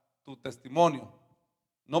para tu testimonio.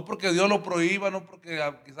 No porque Dios lo prohíba, no porque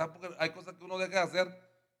quizás porque hay cosas que uno deja de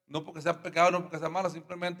hacer, no porque sea pecado, no porque sea malo,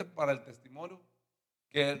 simplemente para el testimonio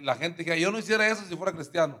que la gente dijera, yo no hiciera eso si fuera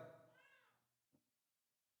cristiano.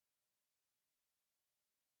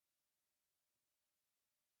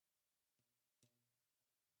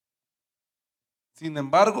 Sin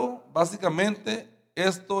embargo, básicamente,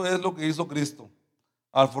 esto es lo que hizo Cristo.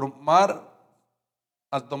 Al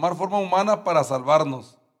tomar forma humana para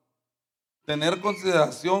salvarnos. Tener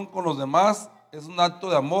consideración con los demás es un acto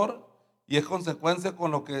de amor y es consecuencia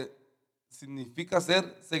con lo que significa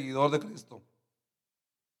ser seguidor de Cristo.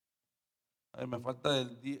 A ver, me falta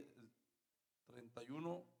el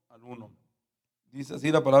 31 al 1. Dice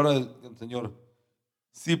así la palabra del Señor.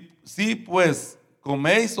 Si pues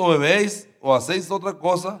coméis o bebéis o hacéis otra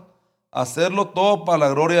cosa, hacerlo todo para la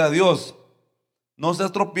gloria de Dios. No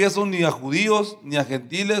seas tropiezo ni a judíos, ni a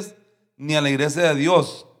gentiles, ni a la iglesia de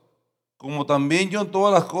Dios. Como también yo en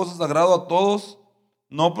todas las cosas agrado a todos,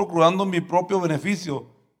 no procurando mi propio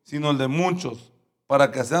beneficio, sino el de muchos,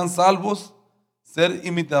 para que sean salvos, ser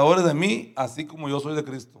imitadores de mí, así como yo soy de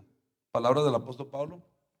Cristo. Palabras del apóstol Pablo.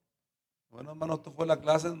 Bueno, hermano, esto fue la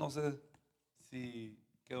clase, no sé si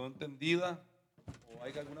quedó entendida o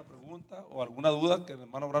hay alguna pregunta o alguna duda que el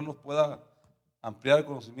hermano Abraham nos pueda ampliar el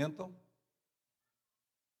conocimiento.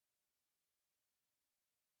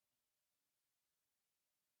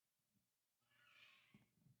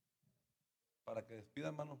 Para que despida,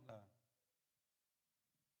 hermanos,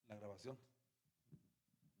 la grabación.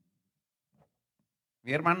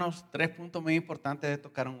 Bien, hermanos, 3 puntos muy importantes que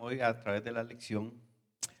tocaron hoy a través de la lección.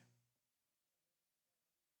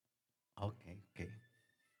 Ok.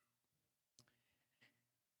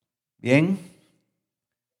 Bien,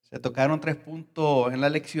 se tocaron 3 puntos en la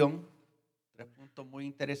lección, 3 puntos muy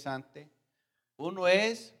interesantes. Uno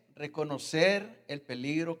es reconocer el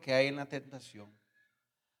peligro que hay en la tentación.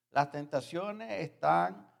 Las tentaciones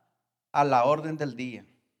están a la orden del día.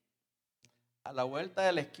 A la vuelta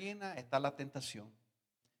de la esquina está la tentación.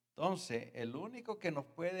 Entonces, el único que nos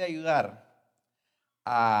puede ayudar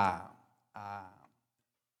a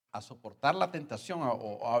soportar la tentación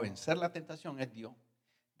o a vencer la tentación es Dios.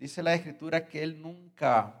 Dice la Escritura que Él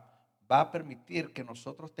nunca va a permitir que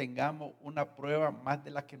nosotros tengamos una prueba más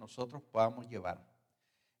de la que nosotros podamos llevar.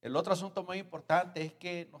 El otro asunto muy importante es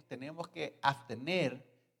que nos tenemos que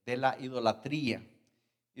abstener de la idolatría.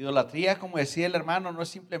 Idolatría, como decía el hermano, no es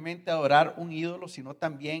simplemente adorar un ídolo, sino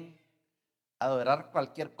también adorar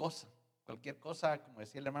cualquier cosa. Cualquier cosa, como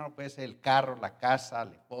decía el hermano, puede ser el carro, la casa,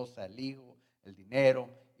 la esposa, el hijo, el dinero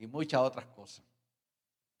y muchas otras cosas.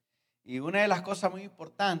 Y una de las cosas muy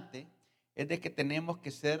importantes es de que tenemos que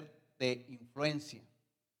ser de influencia.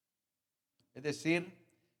 Es decir,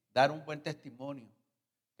 dar un buen testimonio.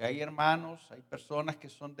 Que hay hermanos, hay personas que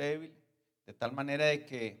son débiles, de tal manera de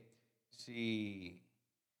que si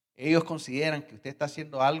ellos consideran que usted está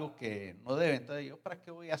haciendo algo que no debe, entonces yo, ¿para qué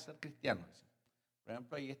voy a ser cristiano? Por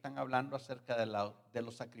ejemplo, ahí están hablando acerca de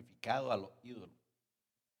lo sacrificado a los ídolos.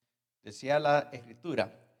 Decía la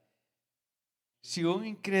Escritura, si un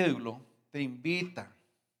incrédulo te invita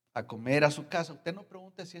a comer a su casa, usted no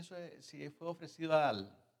pregunte si fue ofrecido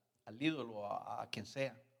al ídolo, a quien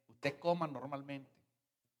sea. Usted coma normalmente.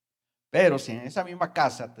 Pero si en esa misma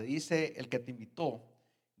casa te dice el que te invitó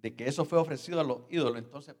de que eso fue ofrecido a los ídolos,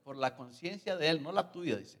 entonces por la conciencia de él, no la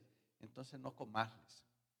tuya, dice, entonces no comas,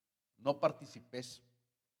 no participes.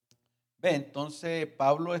 Ve, entonces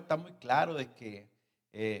Pablo está muy claro de que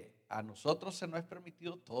a nosotros se nos es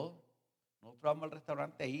permitido todo. Nosotros vamos al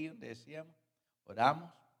restaurante ahí donde decíamos,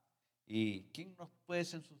 oramos, y ¿quién nos puede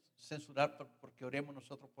censurar porque oremos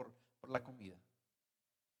nosotros por la comida?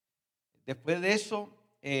 Después de eso,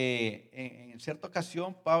 en cierta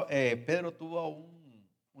ocasión, Pedro tuvo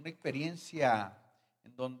una experiencia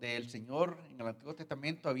en donde el Señor en el Antiguo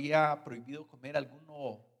Testamento había prohibido comer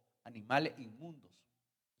algunos animales inmundos.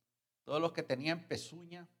 Todos los que tenían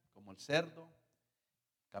pezuña, como el cerdo,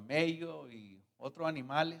 camello y otros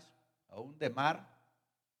animales, aún de mar,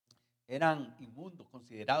 eran inmundos,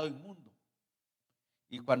 considerados inmundos.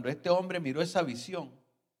 Y cuando este hombre miró esa visión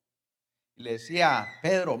y le decía,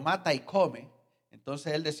 Pedro, mata y come,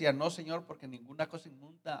 entonces él decía, no, Señor, porque ninguna cosa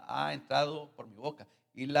inmunda ha entrado por mi boca.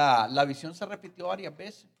 Y la visión se repitió varias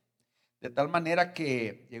veces, de tal manera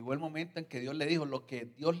que llegó el momento en que Dios le dijo, lo que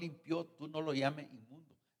Dios limpió, tú no lo llames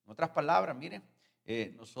inmundo. En otras palabras, miren,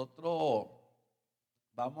 nosotros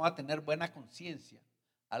vamos a tener buena conciencia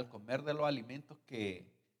al comer de los alimentos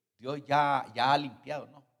que Dios ya ha limpiado,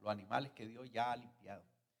 ¿no? Los animales que Dios ya ha limpiado.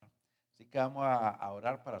 Así que vamos a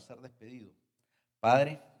orar para ser despedidos.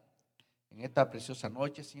 Padre, en esta preciosa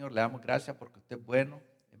noche, Señor, le damos gracias porque usted es bueno,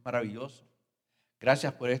 es maravilloso.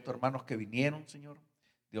 Gracias por estos hermanos que vinieron, Señor.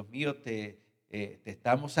 Dios mío, te Te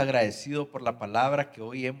estamos agradecidos por la palabra que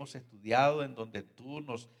hoy hemos estudiado, en donde tú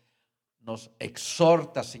nos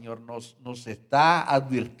exhortas, Señor, nos está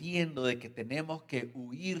advirtiendo de que tenemos que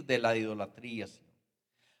huir de la idolatría, Señor.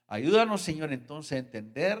 Ayúdanos, Señor, entonces a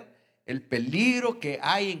entender el peligro que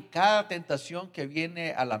hay en cada tentación que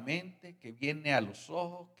viene a la mente, que viene a los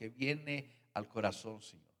ojos, que viene al corazón,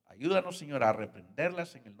 Señor. Ayúdanos, Señor, a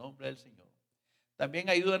reprenderlas en el nombre del Señor. También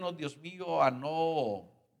ayúdanos, Dios mío, a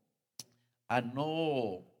no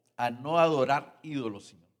adorar ídolos,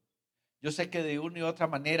 Señor. Yo sé que de una y otra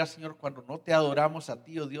manera, Señor, cuando no te adoramos a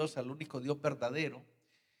ti, oh Dios, al único Dios verdadero,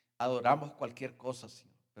 adoramos cualquier cosa,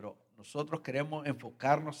 Señor. Pero nosotros queremos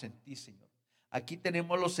enfocarnos en ti, Señor. Aquí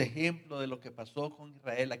tenemos los ejemplos de lo que pasó con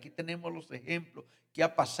Israel. Aquí tenemos los ejemplos que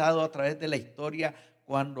ha pasado a través de la historia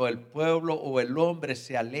cuando el pueblo o el hombre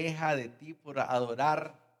se aleja de ti por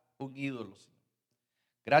adorar un ídolo, Señor.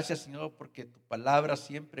 Gracias, Señor, porque tu palabra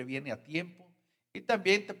siempre viene a tiempo. Y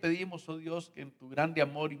también te pedimos, oh Dios, que en tu grande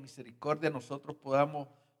amor y misericordia nosotros podamos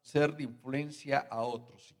ser de influencia a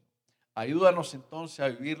otros, Señor. Ayúdanos entonces a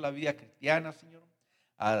vivir la vida cristiana, Señor,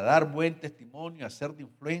 a dar buen testimonio, a ser de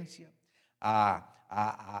influencia,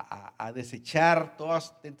 a desechar toda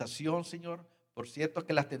tentación, Señor. Por cierto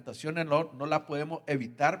que las tentaciones no las podemos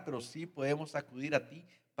evitar, pero sí podemos acudir a ti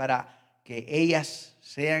para que ellas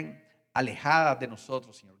sean alejadas de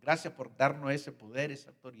nosotros, Señor. Gracias por darnos ese poder, esa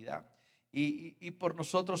autoridad. Y por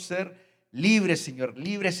nosotros ser libres, Señor,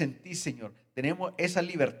 libres en ti, Señor. Tenemos esa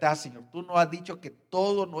libertad, Señor. Tú nos has dicho que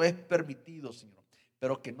todo nos es permitido, Señor,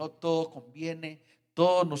 pero que no todo conviene.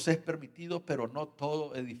 Todo nos es permitido, pero no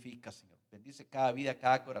todo edifica, Señor. Bendice cada vida,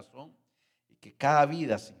 cada corazón, y que cada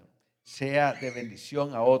vida, Señor, sea de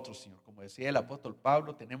bendición a otros, Señor. Como decía el apóstol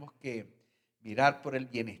Pablo, tenemos que mirar por el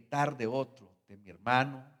bienestar de otro, de mi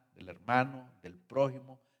hermano, del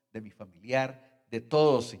prójimo, de mi familiar, de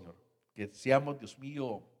todos, Señor. Que seamos, Dios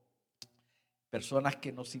mío, personas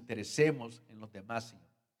que nos interesemos en los demás, Señor.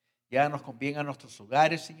 Llévanos con bien a nuestros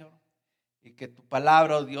hogares, Señor, y que tu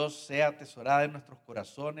palabra, oh Dios, sea atesorada en nuestros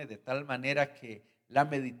corazones de tal manera que la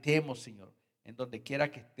meditemos, Señor, en donde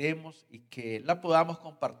quiera que estemos y que la podamos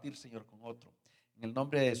compartir, Señor, con otros. En el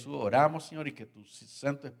nombre de Jesús oramos, Señor, y que tu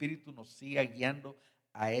Santo Espíritu nos siga guiando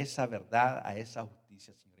a esa verdad, a esa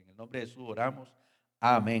justicia, Señor. En el nombre de Jesús oramos.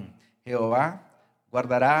 Amén. Jehová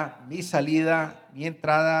guardará mi salida, mi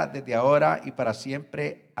entrada desde ahora y para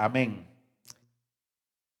siempre. Amén.